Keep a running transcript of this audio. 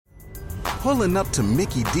Pulling up to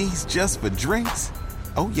Mickey D's just for drinks?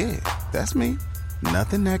 Oh yeah, that's me.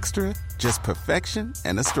 Nothing extra, just perfection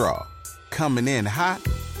and a straw. Coming in hot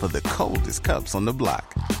for the coldest cups on the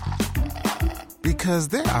block. Because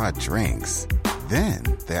there are drinks. Then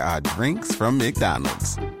there are drinks from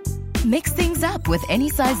McDonald's. Mix things up with any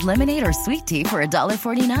size lemonade or sweet tea for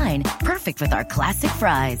 $1.49. Perfect with our classic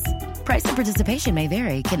fries. Price and participation may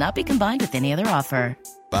vary. Cannot be combined with any other offer.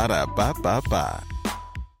 Ba-da-ba-ba-ba.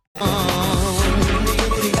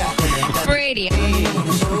 Brady. Tom.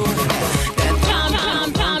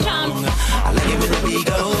 I like it with the beat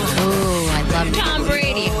go. Ooh, I love Tom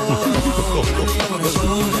Brady.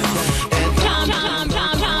 Tom.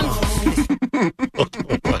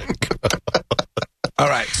 All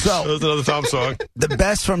right, so that's another Tom song. The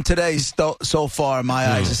best from today so far in my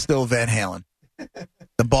eyes is still Van Halen.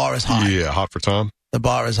 The bar is high. Yeah, hot for Tom. The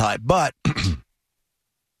bar is high, but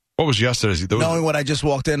what was yesterday's? Knowing what I just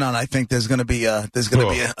walked in on, I think there's going to be a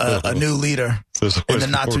new leader in the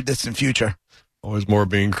not too distant future. Always more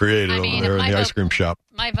being created over there in the ice cream shop.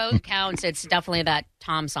 My vote counts. It's definitely that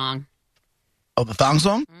Tom song. Oh, the thong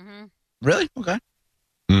song? Mm-hmm. Really? Okay.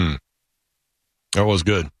 That was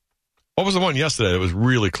good. What was the one yesterday that was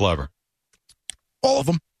really clever? All of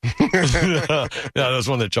them. Yeah, there's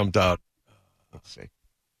one that jumped out. Let's see.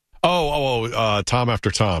 Tom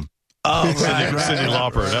After Tom. Oh, right, Cyndi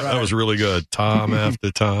Lauper. That was really good. Tom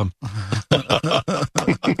After Tom.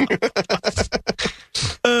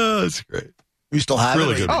 That's great. You still have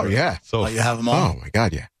really it? Good. Oh, yeah. So you have them all? Oh, my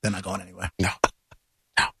God, yeah. They're not going anywhere. No.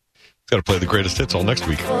 It's got to play the greatest hits all next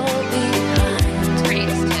week.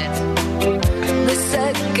 Greatest hits. The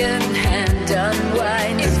second-hand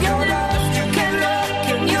unwind. If you're lost, you can look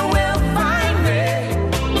and you will find me.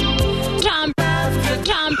 Tom.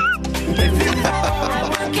 If you fall, I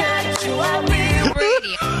will catch you. I will.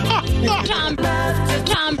 Brady. Tom.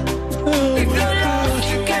 If you're lost,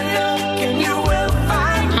 you can look and you will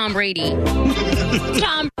find me. Tom Brady.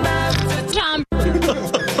 Tom.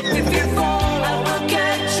 If you fall, I will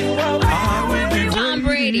catch you. I will be Tom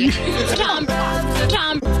Brady. Tom.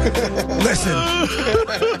 Listen.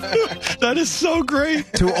 That is so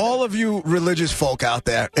great. To all of you religious folk out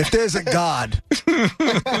there, if there's a God,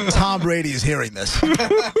 Tom Brady is hearing this.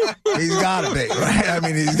 He's got to be, right? I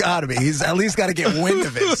mean, he's got to be. He's at least got to get wind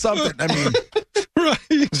of it. Something. I mean,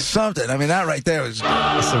 right. Something. I mean, that right there is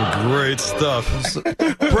some great stuff.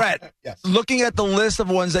 Brett, looking at the list of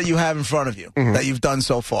ones that you have in front of you that you've done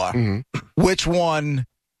so far, which one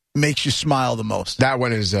makes you smile the most? That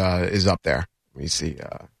one is up there. Let me see.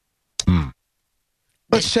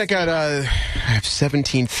 Let's check out. I have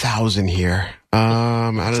 17,000 here.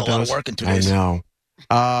 Out That's of a lot those, of work in 2 days. I know.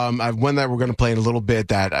 I have one that we're going to play in a little bit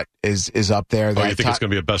that is up there. Oh, you think it's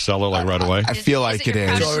going to be a bestseller right away? I feel like it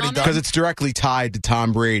is because it's directly tied to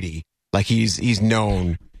Tom Brady. Like he's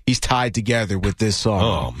known. He's tied together with this song.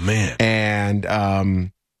 Oh man! And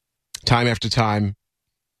Time After Time.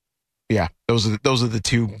 Yeah, those are the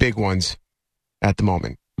two big ones at the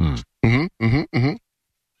moment.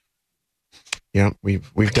 Yeah, we've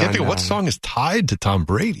done. I can't think of what song is tied to Tom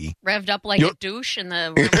Brady. Revved up like a douche in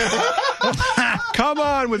the room. Come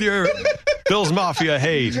on with your Bills Mafia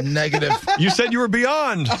hate. Negative. You said you were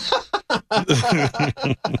beyond.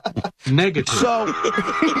 Negative. So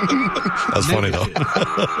that's funny though.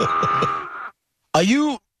 Are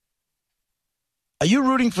you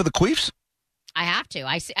rooting for the Queefs? I have to.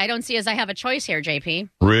 I don't see as I have a choice here, JP.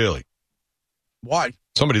 Really? Why?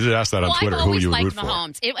 Somebody did ask that on Twitter. I've Who always you liked root for?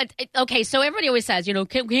 Mahomes. Okay, so everybody always says,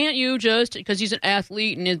 can't you just, because he's an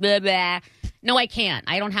athlete and his blah, blah. No, I can't.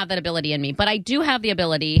 I don't have that ability in me. But I do have the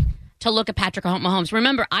ability to look at Patrick Mahomes.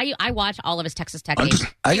 Remember, I watch all of his Texas Tech games.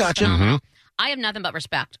 I got you. I have nothing but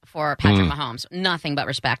respect for Patrick Mahomes. Nothing but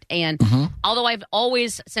respect. And although I've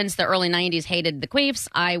always, since the early 90s, hated the Queefs,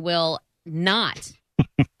 I will not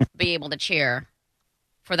be able to cheer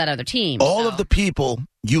for that other team. All of the people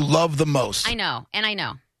you love the most. I know, and I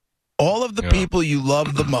know. All of the people you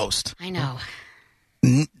love the most. I know.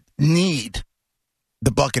 Need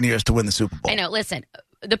the Buccaneers to win the Super Bowl. I know. Listen,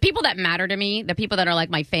 the people that matter to me, the people that are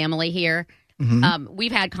like my family here,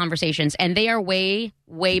 we've had conversations, and they are way,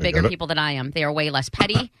 way bigger people than I am. They are way less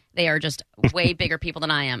petty. They are just way bigger people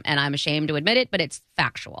than I am, and I'm ashamed to admit it, but it's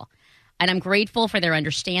factual. And I'm grateful for their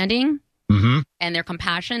understanding and their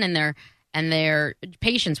compassion and their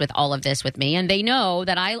patience with all of this with me. And they know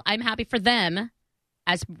that I'm happy for them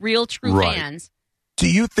as real, true fans. Do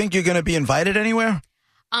you think you're going to be invited anywhere?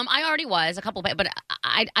 I already was a couple, but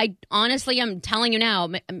I honestly, I'm telling you now,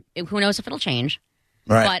 who knows if it'll change.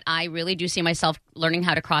 Right. But I really do see myself learning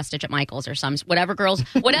how to cross-stitch at Michael's or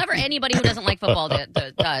whatever anybody who doesn't like football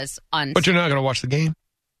does. But you're not going to watch the game?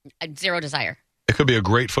 Zero desire. It could be a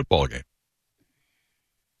great football game.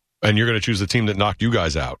 And you're going to choose the team that knocked you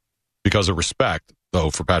guys out because of respect, though,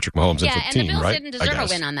 for Patrick Mahomes and for the team, and the Bills right? didn't deserve a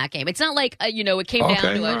win on that game. It's not like, it came down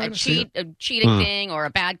to a cheating thing or a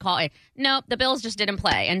bad call. No, the Bills just didn't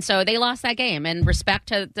play. And so they lost that game. And respect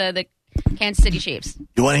to the Kansas City Chiefs.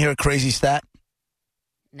 You want to hear a crazy stat?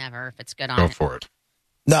 Never, if it's good on Go it. for it.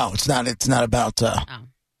 No, it's not. It's not about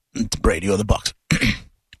Brady or the Bucs.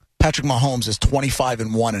 Patrick Mahomes is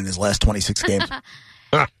 25-1 in his last 26 games.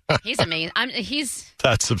 He's amazing.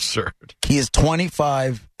 That's absurd. He is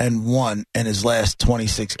 25-1 in his last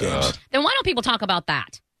 26 games. Then why don't people talk about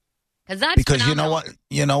that? That's because phenomenal.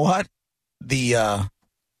 you know what? The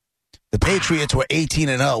Patriots were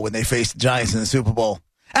 18-0 when they faced the Giants in the Super Bowl.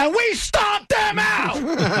 And we stomped them out!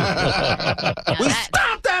 Stomped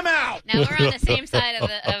them out! Now we're on the same side of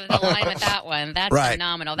the line with that one. That's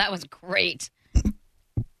phenomenal. That was great.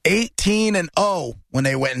 18-0 when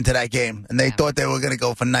they went into that game, and they thought they were going to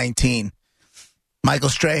go for 19. Michael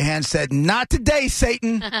Strahan said, "Not today,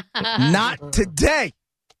 Satan. Not today."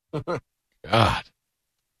 God.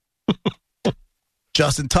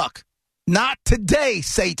 Justin Tuck, "Not today,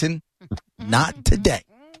 Satan. Not today."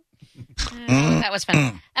 That was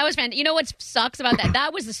fun. That was fun. You know what sucks about that?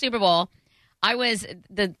 That was the Super Bowl.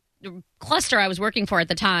 The cluster I was working for at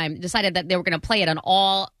the time decided that they were going to play it on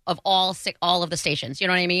all of the stations. You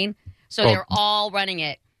know what I mean? So they were all running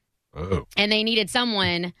it. Oh. And they needed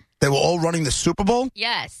someone. They were all running the Super Bowl?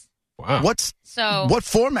 Yes. Wow. What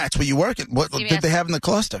formats were you working? What CBS. did they have in the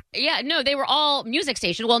cluster? Yeah, no, they were all music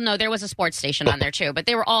stations. Well, no, there was a sports station on there too, but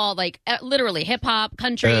they were all literally hip hop,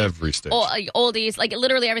 country, every station, oldies,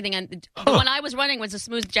 literally everything. And the one I was running was a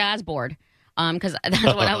smooth jazz board, because that's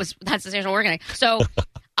what that's the station we're working at. So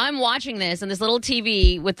I'm watching this and this little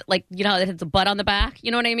TV with it has a butt on the back. You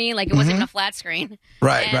know what I mean? Like it wasn't even a flat screen.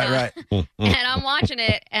 Right. And I'm watching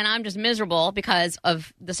it and I'm just miserable because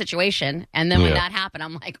of the situation. And then when that happened,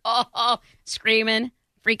 I'm like, screaming,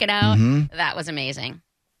 freaking out. Mm-hmm. That was amazing.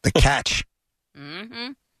 The catch.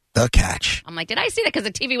 Mm-hmm. The catch. I'm like, did I see that? Because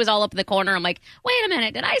the TV was all up in the corner. I'm like, wait a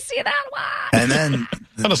minute, did I see that? What? And then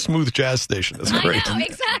on a smooth jazz station. That's great. I know,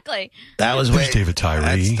 exactly. That was where David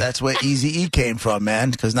Tyree. That's where Eazy-E came from,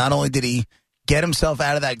 man. Because not only did he get himself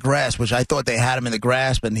out of that grasp, which I thought they had him in the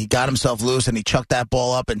grasp, and he got himself loose and he chucked that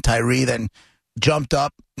ball up, and Tyree then jumped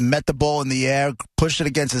up, met the ball in the air, pushed it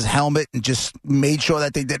against his helmet, and just made sure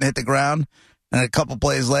that they didn't hit the ground. And a couple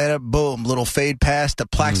plays later, boom, little fade pass to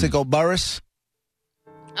Plaxico Burress.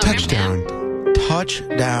 Touchdown.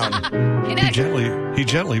 Touchdown. He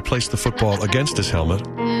gently placed the football against his helmet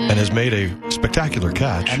and has made a spectacular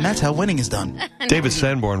catch. And that's how winning is done. David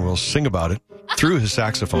Sanborn will sing about it through his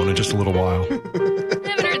saxophone in just a little while.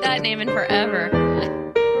 Haven't heard that name in forever.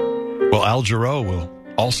 Well, Al Jarreau will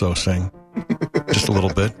also sing just a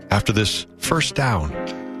little bit after this first down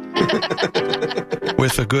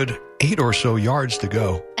with a good 8 or so yards to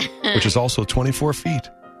go, which is also 24 feet.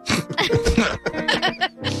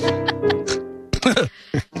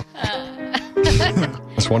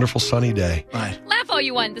 It's a wonderful sunny day. Right. Laugh all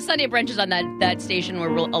you want. The Sunday brunches on that station were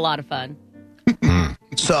a lot of fun.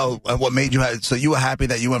 So, what made you? So you were happy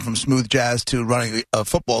that you went from smooth jazz to running a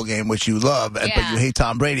football game, which you love, but you hate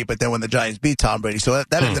Tom Brady. But then when the Giants beat Tom Brady, so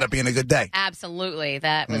that ended up being a good day. Absolutely,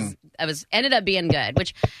 that ended up being good.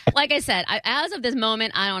 Which, like I said, as of this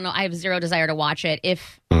moment, I don't know. I have zero desire to watch it.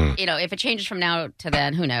 If if it changes from now to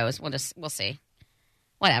then, who knows? We'll see.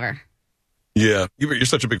 Whatever. Yeah, you're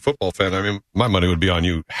such a big football fan. I mean, my money would be on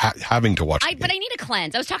you having to watch. But I need a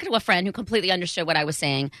cleanse. I was talking to a friend who completely understood what I was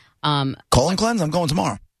saying. Colon cleanse? I'm going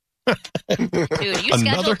tomorrow. Dude, you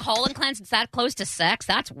scheduled colon cleanse? It's that close to sex?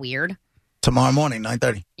 That's weird. Tomorrow morning,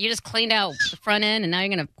 9:30. You just cleaned out the front end, and now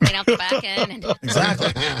you're going to clean out the back end.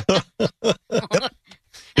 Exactly. Yep.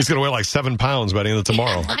 He's going to weigh like 7 pounds by the end of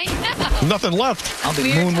tomorrow. I know. Nothing left. I'll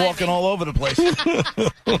be moonwalking all over the place.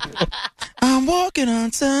 I'm walking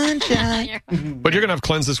on sunshine. But you're going to have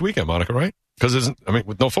cleanse this weekend, Monica, right? Because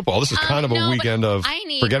with no football, this is kind of a weekend of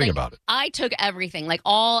forgetting about it. I took everything,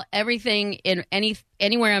 everything in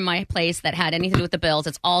anywhere in my place that had anything to do with the Bills.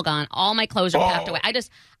 It's all gone. All my clothes are packed away.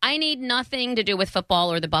 I need nothing to do with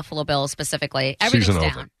football or the Buffalo Bills specifically. Everything's Season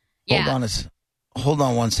down. over. Yeah. Hold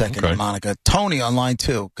on 1 second, okay. Monica. Tony on line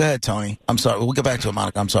 2. Go ahead, Tony. I'm sorry. We'll get back to it,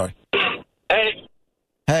 Monica. I'm sorry.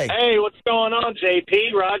 Hey, what's going on,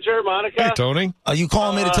 JP, Roger, Monica? Hey, Tony. Are you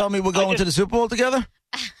calling me to tell me we're going to the Super Bowl together?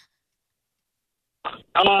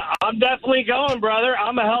 I'm definitely going, brother.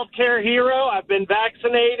 I'm a healthcare hero. I've been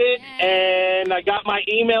vaccinated, and I got my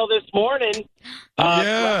email this morning.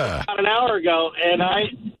 About an hour ago, and I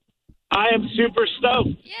am super stoked.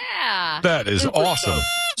 Yeah. That is awesome.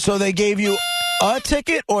 So they gave you A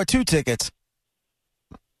ticket or 2 tickets?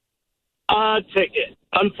 A ticket.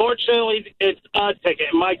 Unfortunately, it's a ticket.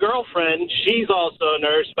 My girlfriend, she's also a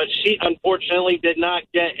nurse, but she unfortunately did not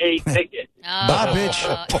get a ticket. Bye,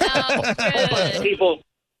 bitch. Good. People.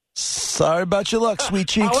 Sorry about your luck, sweet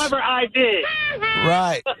cheeks. However, I did.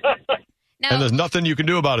 Right. And there's nothing you can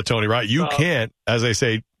do about it, Tony, right? You can't, as they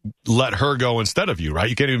say, let her go instead of you, right?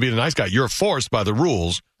 You can't even be the nice guy. You're forced by the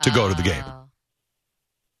rules to go to the game.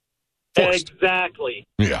 Forced. Exactly.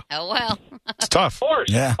 Yeah. Oh, well. It's tough.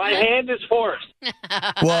 Forced. Yeah. My hand is forced.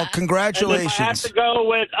 Well, And if congratulations. I have to go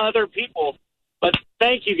with other people. But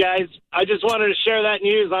thank you, guys. I just wanted to share that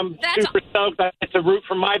news. I'm super stoked I get to root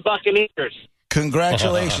for my Buccaneers.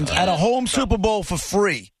 Congratulations. At a home Super Bowl for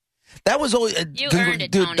free. That was always... You earned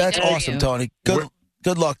it, dude, Tony. that's Good for awesome, you. Tony.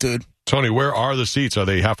 Good luck, dude. Tony, where are the seats? Are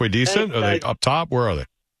they halfway decent? Thanks, Are they guys. up top? Where are they?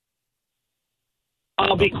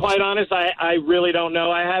 I'll be quite honest, I really don't know.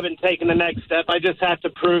 I haven't taken the next step. I just have to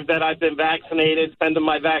prove that I've been vaccinated, send them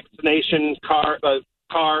my vaccination card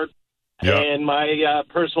and my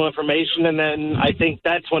personal information, and then I think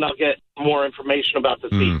that's when I'll get more information about the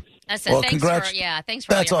seats. Listen, Well, thanks congrats. for all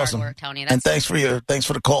That's your awesome. hard work, Tony. And thanks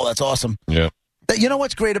for the call. That's awesome. Yeah. You know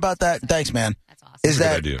what's great about that? Thanks, man. That's awesome. Is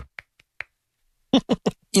That's a that, good idea.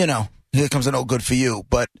 you know, here comes an old good for you.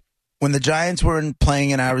 But when the Giants were playing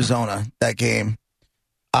in Arizona, that game,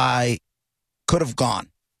 I could have gone.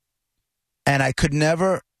 And I didn't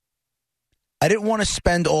want to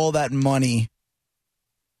spend all that money.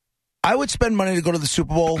 I would spend money to go to the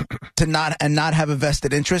Super Bowl to not have a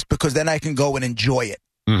vested interest, because then I can go and enjoy it.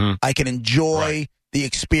 Mm-hmm. I can enjoy the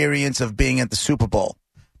experience of being at the Super Bowl.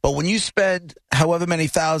 But when you spend however many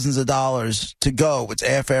thousands of dollars to go, it's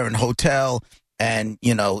airfare and hotel and,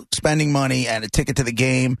 spending money and a ticket to the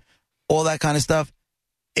game, all that kind of stuff.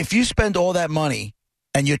 If you spend all that money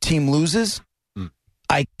and your team loses,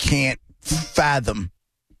 I can't fathom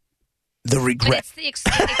the regret.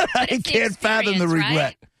 I can't fathom the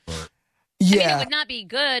regret. Right? Yeah. I mean, it would not be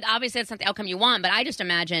good. Obviously, that's not the outcome you want, but I just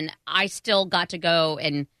imagine I still got to go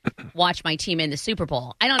and watch my team in the Super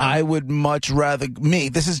Bowl. I don't know. I would much rather,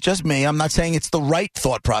 this is just me, I'm not saying it's the right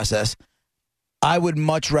thought process. I would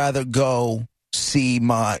much rather go see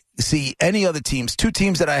any other teams, 2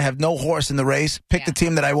 teams that I have no horse in the race, pick the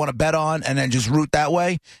team that I want to bet on, and then just root that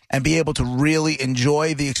way and be able to really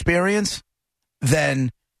enjoy the experience than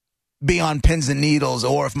be on pins and needles,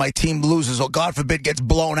 or if my team loses or, God forbid, gets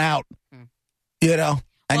blown out,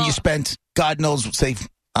 and you spent, God knows, say,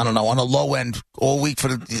 I don't know, on a low end all week for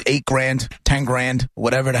the $8,000, $10,000,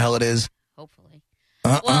 whatever the hell it is. Hopefully.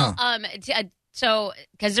 Well, so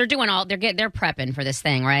because they're doing they're prepping for this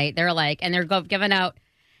thing, right? They're and they're giving out.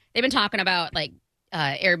 They've been talking about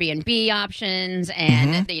Airbnb options,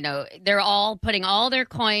 and they're all putting all their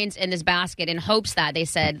coins in this basket in hopes that they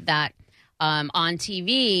said that on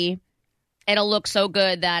TV it'll look so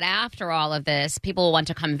good that after all of this, people will want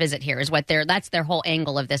to come visit here. That's their whole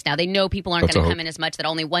angle of this. Now they know people aren't going to come in as much, that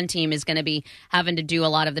only one team is going to be having to do a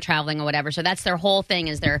lot of the traveling or whatever. So that's their whole thing,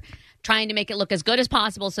 is they're trying to make it look as good as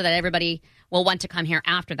possible so that everybody will want to come here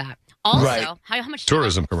after that. Also, how much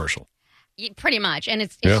tourism commercial? Pretty much, and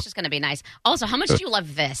it's just going to be nice. Also, how much do you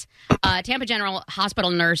love this? Tampa General Hospital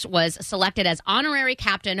nurse was selected as honorary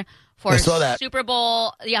captain for Super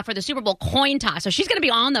Bowl. Yeah, for the Super Bowl coin toss. So she's going to be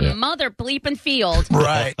on the mother bleeping field.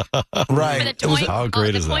 Right. How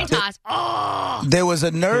great is coin that? Toss. Oh, there was a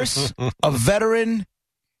nurse, a veteran,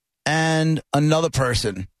 and another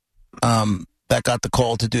person that got the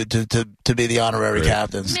call to be the honorary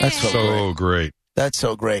captains. Man. That's So great. That's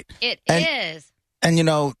so great. It is. And,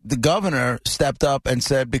 the governor stepped up and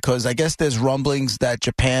said, because I guess there's rumblings that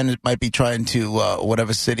Japan might be trying to,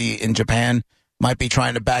 whatever city in Japan might be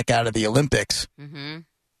trying to back out of the Olympics. Mm-hmm.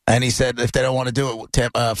 And he said if they don't want to do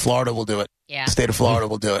it, Florida will do it. Yeah. The state of Florida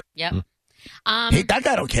will do it. Yep. That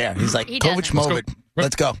guy don't care. He's like, Coach Movid,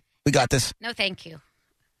 let's go. We got this. No, thank you.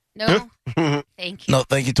 No, thank you. No,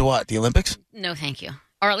 thank you to what? The Olympics? No, thank you.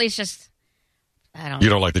 Or at least just, I don't know. You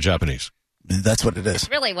don't like the Japanese? That's what it is. It's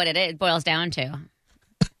really what it boils down to.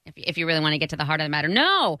 If you really want to get to the heart of the matter.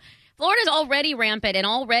 No. Florida's already rampant and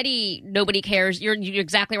already nobody cares. You're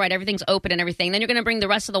exactly right. Everything's open and everything. Then you're going to bring the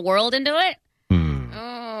rest of the world into it?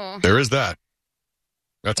 Oh. There is that.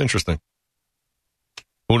 That's interesting.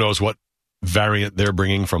 Who knows what variant they're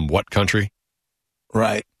bringing from what country?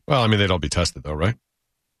 Right. Well, I mean, they'd all be tested, though, right?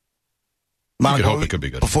 You could hope it could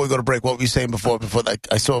be good. Before we go to break, what were you saying before that?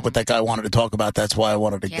 I saw what that guy wanted to talk about. That's why I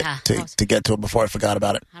wanted to get to it before I forgot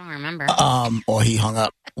about it. I don't remember. Or he hung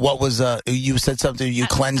up. What was, you said something, you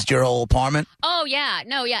cleansed your whole apartment? Oh, yeah.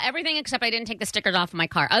 No, yeah. Everything except I didn't take the stickers off of my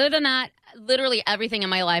car. Other than that, literally everything in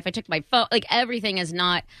my life, I took my phone, everything is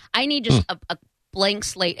not, I need just blank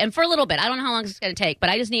slate. And for a little bit, I don't know how long it's going to take, but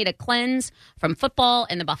I just need a cleanse from football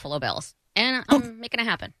and the Buffalo Bills. And I'm making it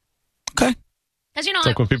happen. Okay. Because, you know, It's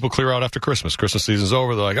like when people clear out after Christmas. Christmas season's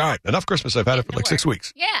over. They're like, all right, enough Christmas. I've had it for like 6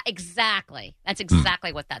 weeks. Yeah, exactly. That's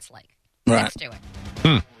exactly what that's like. Right. Let's do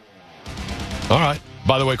it. All right.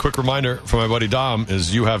 By the way, quick reminder from my buddy Dom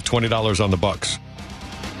is you have $20 on the Bucks.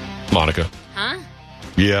 Monica. Huh?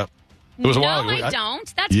 Yeah. It was a No, while ago. I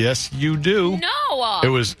don't. That's Yes, you do. No. It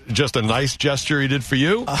was just a nice gesture he did for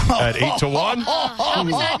you at 8-1. How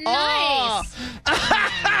was that nice?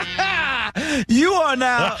 You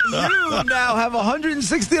now have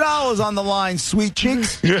 $160 on the line, sweet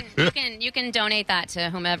cheeks. You can donate that to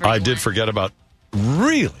whomever. I you did want. forget about.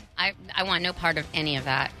 Really? I want no part of any of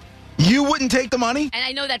that. You wouldn't take the money? And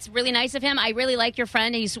I know that's really nice of him. I really like your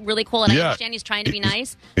friend. He's really cool, and I understand he's trying to be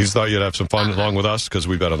nice. He's thought you'd have some fun along with us because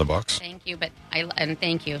we bet on the Bucks. Thank you,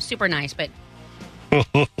 thank you. Super nice, but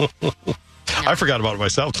I forgot about it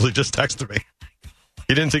myself until he just texted me.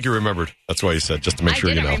 He didn't think you remembered. That's why he said, just to make sure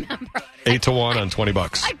you know. I didn't remember. 8-1 on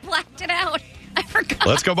 $20. I blacked it out. I forgot.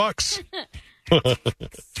 Let's go Bucks.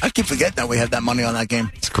 I keep forgetting that we had that money on that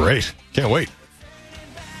game. It's great. Can't wait.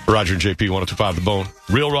 Roger and JP, 102.5 The Bone.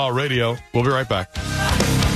 Real Raw Radio. We'll be right back.